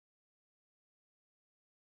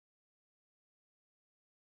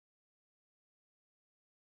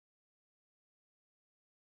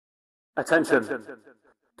Attention!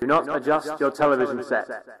 Do not adjust your television set.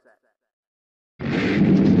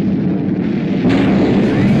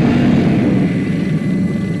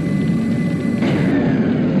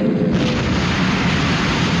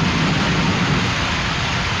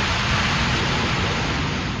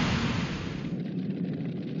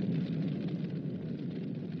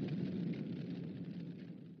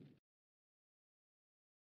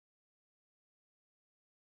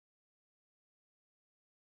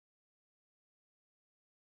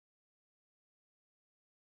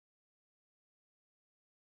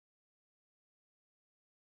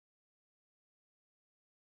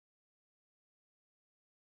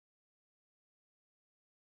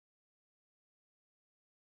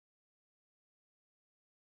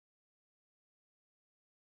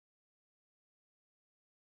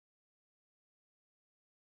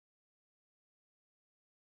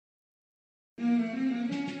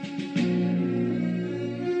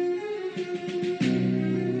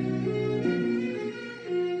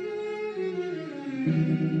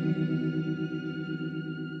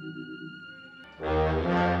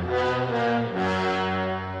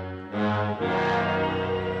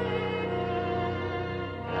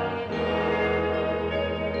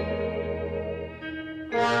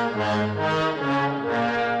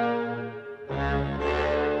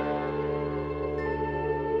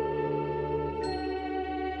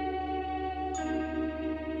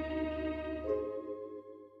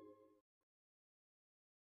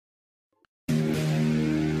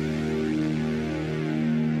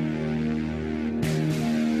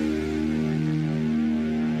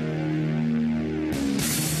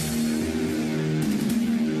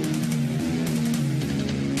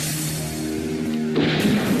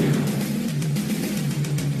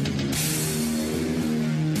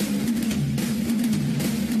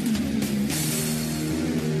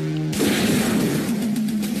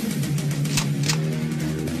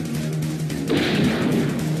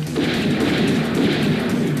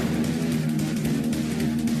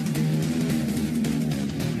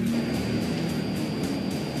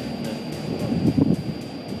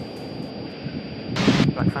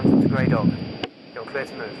 Black Phantom's a grey dog. You're clear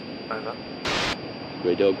to move. Over.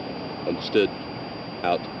 Grey dog. Understood.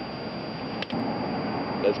 Out.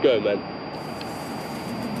 Let's go, man.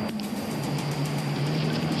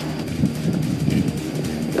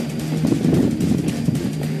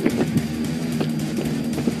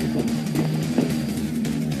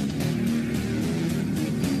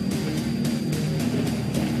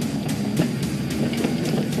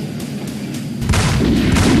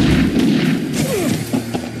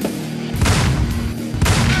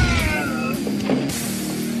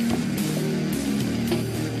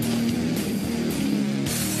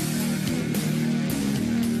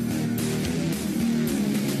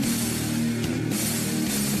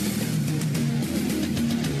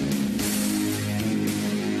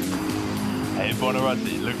 Hey,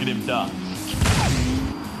 Buonarroti, look at him dance.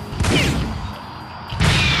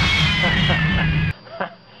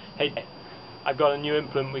 Hey, I've got a new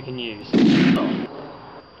implement we can use.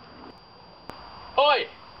 Oi!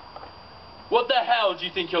 What the hell do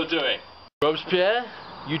you think you're doing? Robespierre,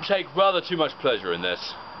 you take rather too much pleasure in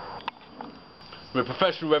this. We're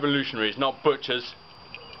professional revolutionaries, not butchers.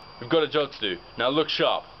 We've got a job to do. Now look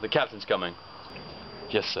sharp. The captain's coming.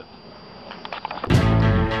 Yes, sir.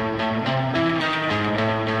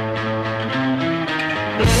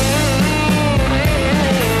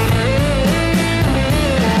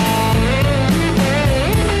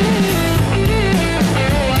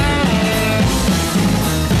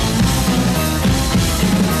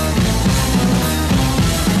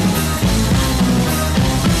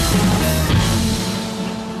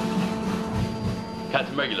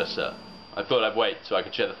 Captain Regulus, sir. I thought I'd wait so I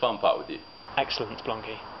could share the fun part with you. Excellent,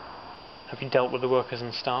 Blunky. Have you dealt with the workers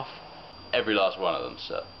and staff? Every last one of them,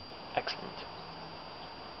 sir. Excellent.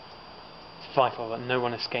 It's vital that no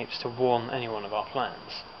one escapes to warn anyone of our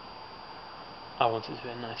plans. I want it to be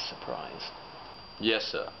a nice surprise. Yes,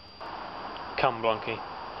 sir. Come, Blunky.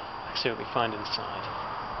 Let's see what we find inside.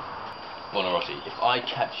 Buonarroti, if I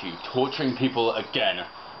catch you torturing people again,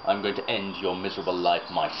 I'm going to end your miserable life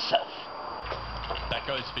myself. That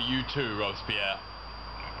goes for you too, Robespierre.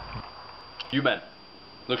 You men,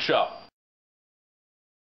 look sharp.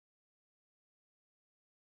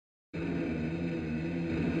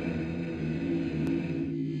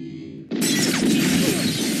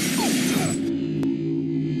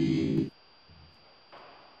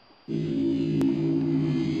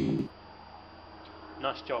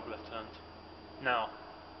 Nice job, Lieutenant. Now,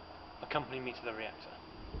 accompany me to the reactor.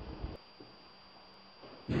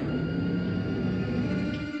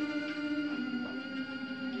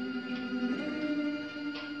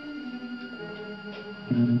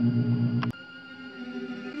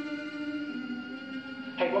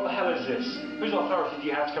 Hey, what the hell is this? Whose authority do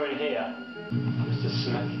you have to come in here? Mr.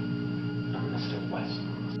 Smith and Mr. West.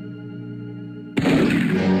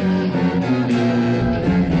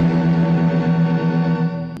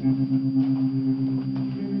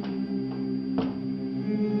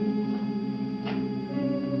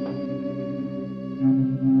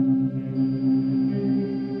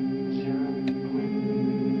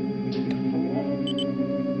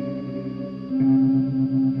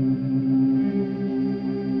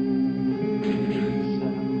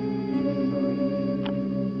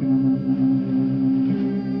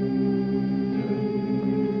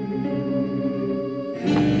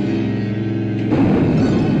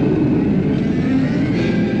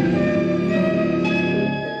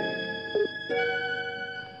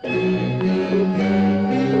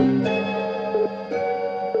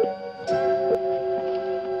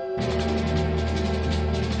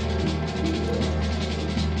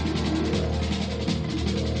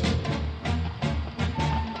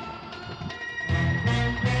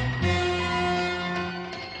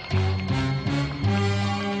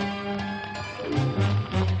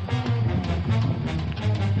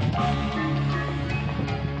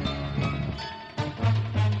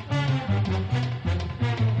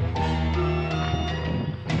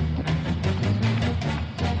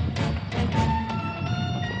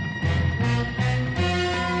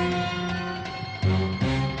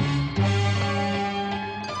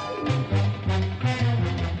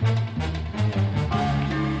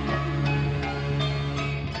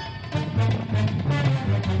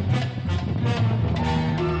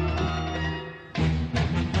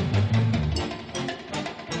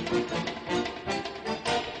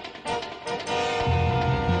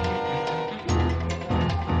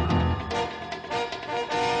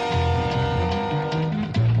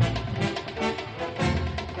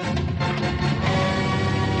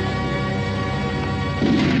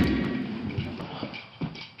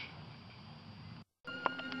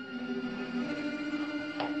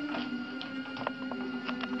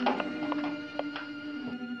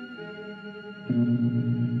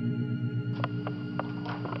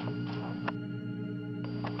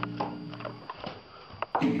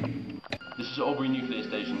 This is Albury Nuclear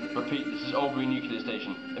Station. Repeat, this is Albury Nuclear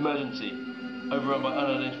Station. Emergency. Overrun by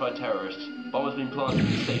unidentified terrorists. Bomb has been planted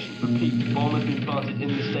in the station. Repeat, bomb has been planted in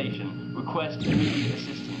the station. Request immediate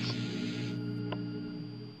assistance.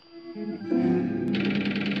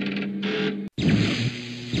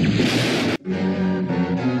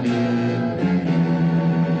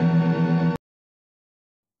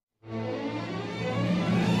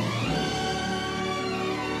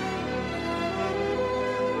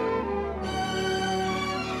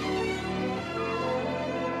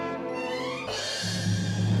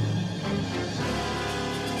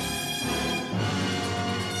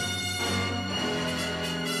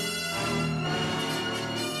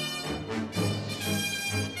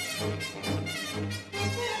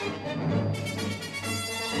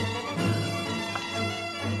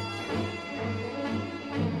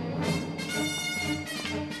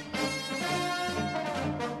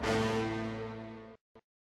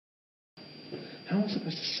 How am I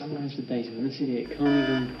supposed to summarise the data when this idiot can't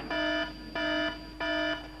even...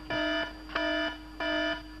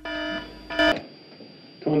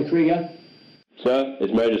 Commander Krieger? Sir,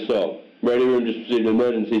 it's Major Saul. Radio room just received an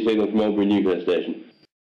emergency signal from Albury Nuclear Station.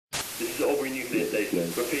 This is Albury Nuclear Station.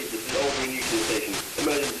 Repeat, this is Albury Nuclear Station.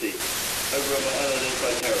 Emergency. Overrun by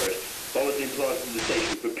unidentified terrorists. Bomb has been planted in the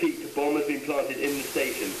station. Repeat, bomb has been planted in the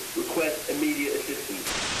station. Request immediate assistance.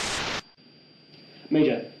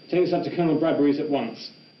 Major, take this up to Colonel Bradbury's at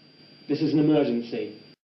once. This is an emergency.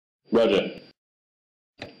 Roger.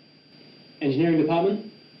 Engineering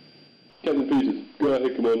Department? Captain Peters, go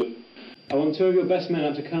ahead, Commander. I want 2 of your best men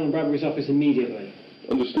up to Colonel Bradbury's office immediately.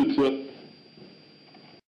 Understood, sir.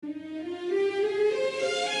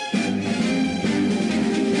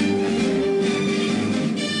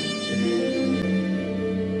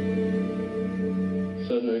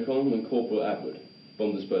 Sergeant O'Connell and Corporal Atwood,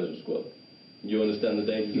 Bomb Disposal Squad. You understand the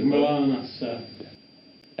dangers You of can rely on us, sir.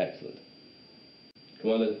 Excellent.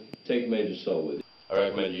 Commander, take Major Saul with you. I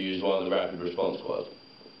recommend you use one of the rapid response squads.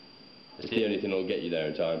 It's the only thing that'll get you there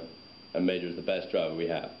in time, and Major is the best driver we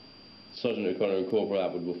have. Sergeant O'Connor and Corporal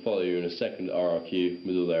Atwood will follow you in a second RRQ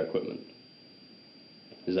with all their equipment.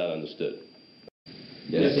 Is that understood?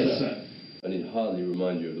 Yes, sir. I need hardly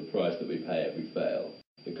remind you of the price that we pay if we fail.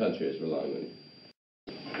 The country is relying on you.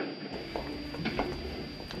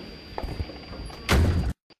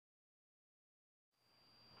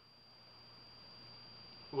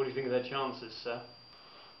 What do you think of their chances, sir?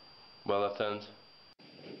 Well, Lieutenant,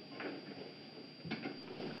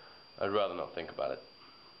 I'd rather not think about it.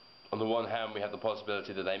 On the one hand, we have the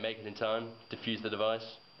possibility that they make it in time, defuse the device,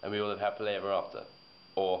 and we all live happily ever after.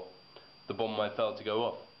 Or the bomb might fail to go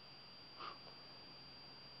off,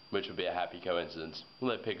 which would be a happy coincidence,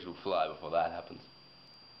 although pigs will fly before that happens.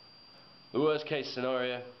 The worst case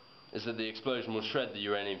scenario is that the explosion will shred the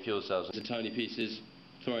uranium fuel cells into tiny pieces,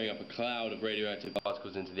 throwing up a cloud of radioactive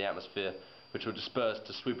particles into the atmosphere, which will disperse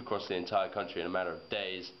to sweep across the entire country in a matter of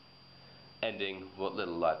days, ending what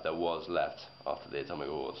little life there was left after the atomic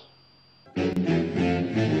wars.